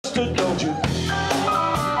sister, don't you?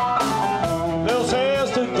 Little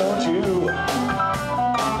sister, don't you?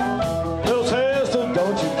 Little sister,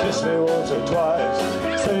 don't you kiss me once or twice?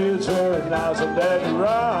 Say it's very nice and then you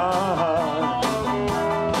run.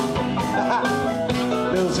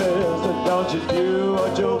 Little sister, don't you do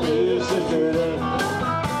what your big sister does?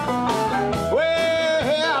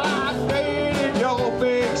 Well, I dated your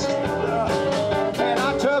big sister and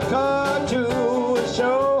I took her to a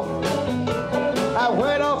show. I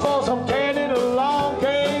went off for some candy, along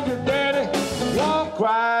came your daddy, walked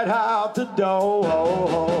right out the door.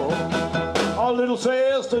 Oh, little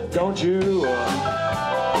sister, don't you?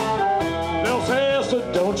 Little sister,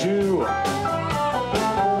 don't you?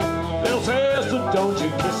 Little sister, don't you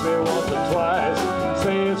kiss me once or twice?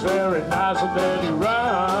 Say it's very nice and then you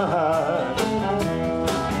run.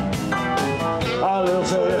 Oh, little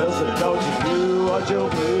sister, don't you do what your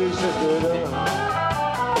big sister does?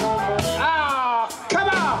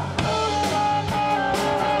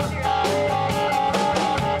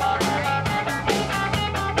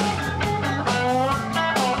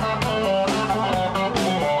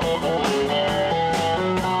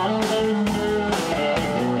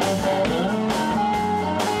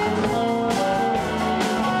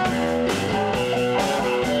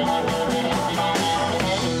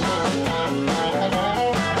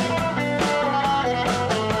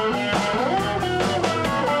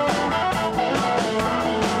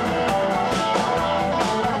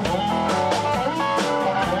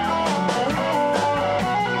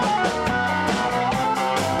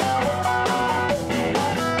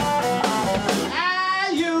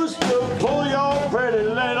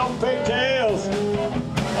 Pigtails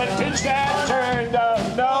and pinch that turned up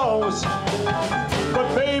nose,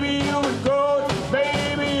 but baby you would grow,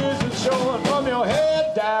 baby isn't showing from your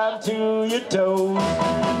head down to your toes.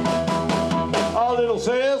 Oh, little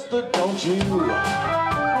sister, don't you?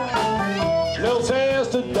 Little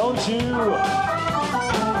sister, don't you?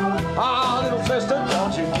 Oh, little sister,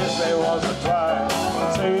 don't you kiss me once or twice?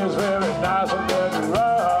 Say it's very nice and then you run.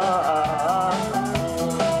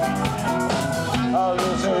 Oh,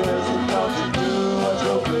 little sister, don't you do what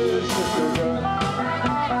your big sister does?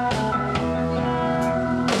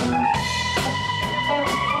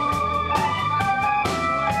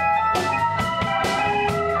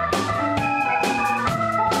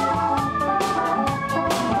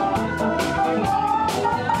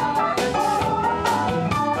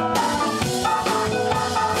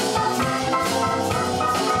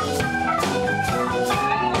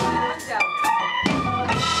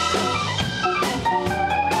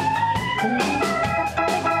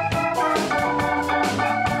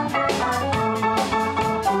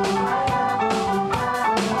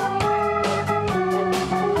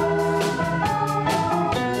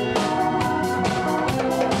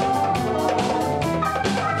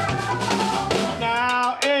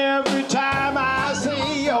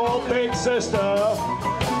 Sister,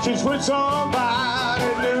 she's with somebody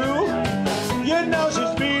new. You know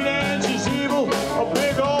she's mean and she's evil. A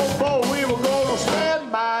big old boy, we were gonna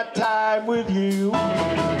spend my time with you.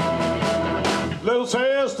 Little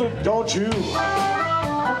sister, don't you?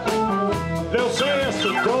 Little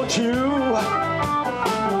sister, don't you?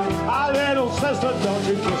 Ah, little sister, don't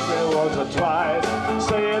you kiss me once or twice?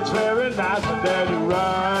 Say it's very nice and then you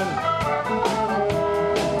run.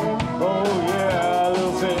 Oh yeah,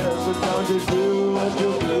 little sister, don't you do what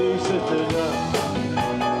your big sister does?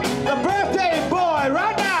 The birthday boy,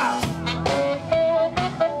 right now!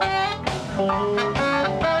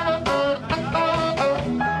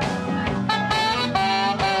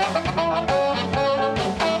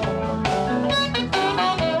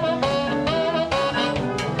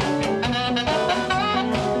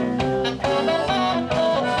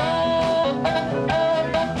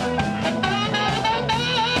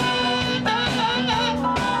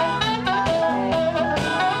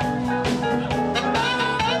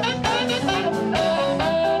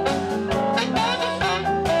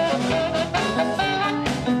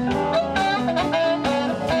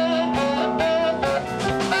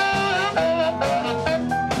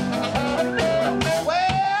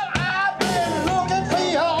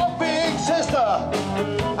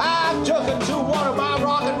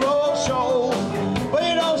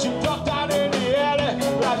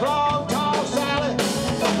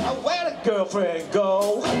 Girlfriend,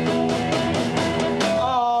 go.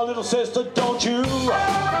 Oh, little sister, don't you?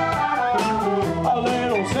 Oh,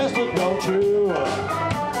 little sister, don't you?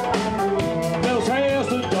 Little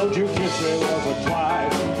sister, don't you kiss me once or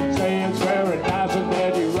twice? Say it's very nice and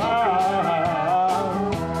then you run.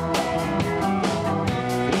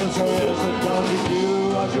 Little sister, don't you do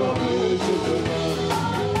what your big sister does?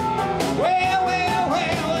 Well, well,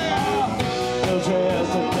 well, well.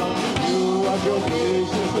 sister Dunny, you are your big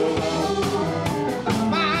sister Dunny.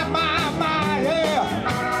 My,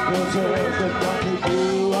 yeah. Your sister Dunny,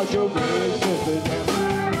 you are your big sister